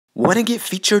Want to get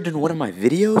featured in one of my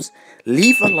videos?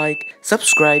 Leave a like,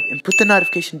 subscribe, and put the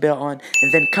notification bell on,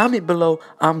 and then comment below,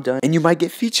 I'm done, and you might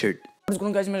get featured. What's going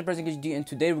on, guys? My name is RUBY, and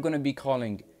today we're going to be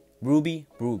calling Ruby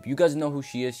Rube. You guys know who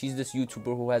she is. She's this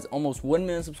YouTuber who has almost 1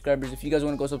 million subscribers. If you guys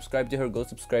want to go subscribe to her, go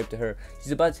subscribe to her.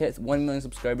 She's about to hit 1 million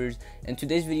subscribers. In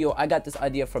today's video, I got this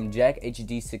idea from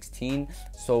JackHD16.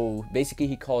 So basically,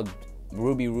 he called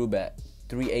Ruby Rube at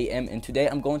 3 a.m. and today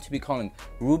I'm going to be calling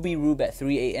Ruby Rube at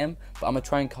 3 a.m. but I'm gonna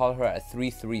try and call her at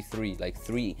 3:33, like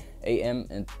 3 a.m.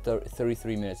 and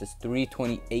 33 minutes. It's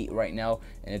 3:28 right now,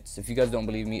 and it's, if you guys don't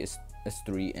believe me, it's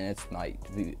 3 and it's night.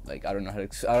 Like I don't know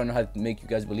how to make you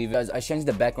guys believe it. Guys, I changed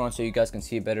the background so you guys can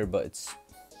see it better, but it's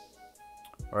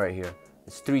right here.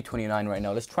 It's 3:29 right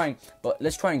now. Let's try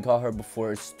and call her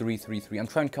before it's 3:33. I'm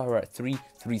trying to call her at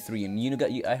 3:33,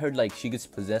 and I heard like she gets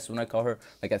possessed when I call her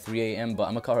like at 3 a.m. but I'm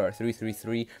gonna call her at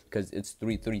 3:33 because it's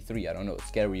 3:33. I don't know, it's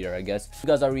scarier, I guess. You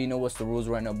guys already know what's the rules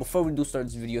right now. Before we do start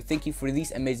this video, thank you for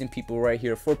these amazing people right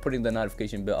here for putting the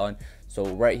notification bell on. So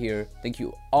right here, thank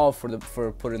you all for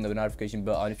putting the notification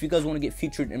bell on. If you guys want to get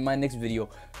featured in my next video,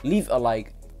 leave a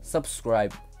like,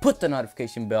 subscribe, put the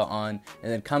notification bell on,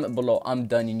 and then comment below, I'm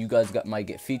done, and you guys might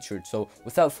get featured. So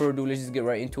without further ado, let's just get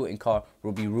right into it and call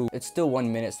Ruby Rube. It's still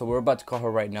 1 minute, so we're about to call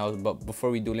her right now, but before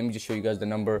we do, let me just show you guys the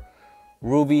number.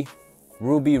 Ruby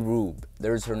Rube,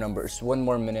 there's her number. It's 1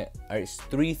 more minute. All right, it's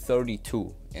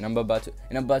 3:32, and I'm about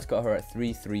to call her at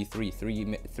 3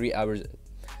 hours,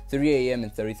 3 a.m.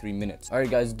 and 33 minutes. All right,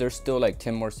 guys, there's still like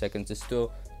 10 more seconds. It's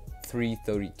still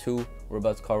 3:32. We're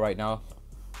about to call right now.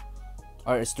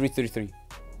 All right, it's 3:33.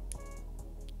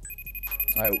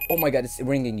 All right. Oh my God, it's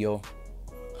ringing, yo.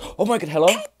 Oh my God, hello?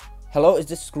 Hello, is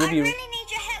this Ruby? I really need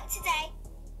your help today.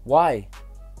 Why?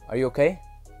 Are you okay?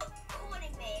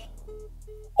 Calling me.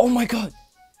 Oh my God.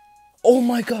 Oh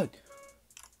my God.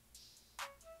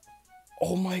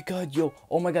 Oh my God, yo.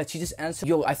 Oh my God, she just answered.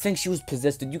 Yo, I think she was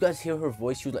possessed. Did you guys hear her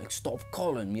voice? She was like, stop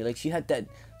calling me. Like, she had that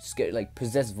scared, like,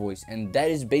 possessed voice. And that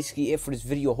is basically it for this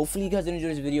video. Hopefully you guys did enjoy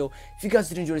this video. If you guys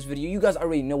did enjoy this video, you guys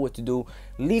already know what to do.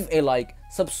 Leave a like,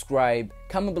 subscribe,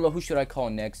 comment below who should I call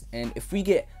next. And if we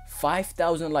get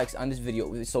 5,000 likes on this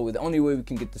video, so the only way we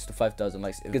can get this to 5,000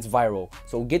 likes, it gets viral.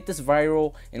 So get this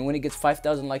viral, and when it gets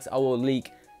 5,000 likes, I will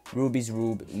leak Ruby's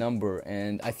Rube number,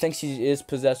 and I think she is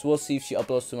possessed. We'll see if she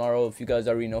uploads tomorrow. If you guys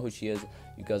already know who she is,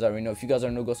 you guys already know. If you guys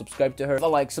are new, go subscribe to her. If I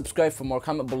like, subscribe for more,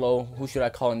 comment below who should I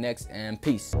call next, and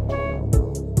peace.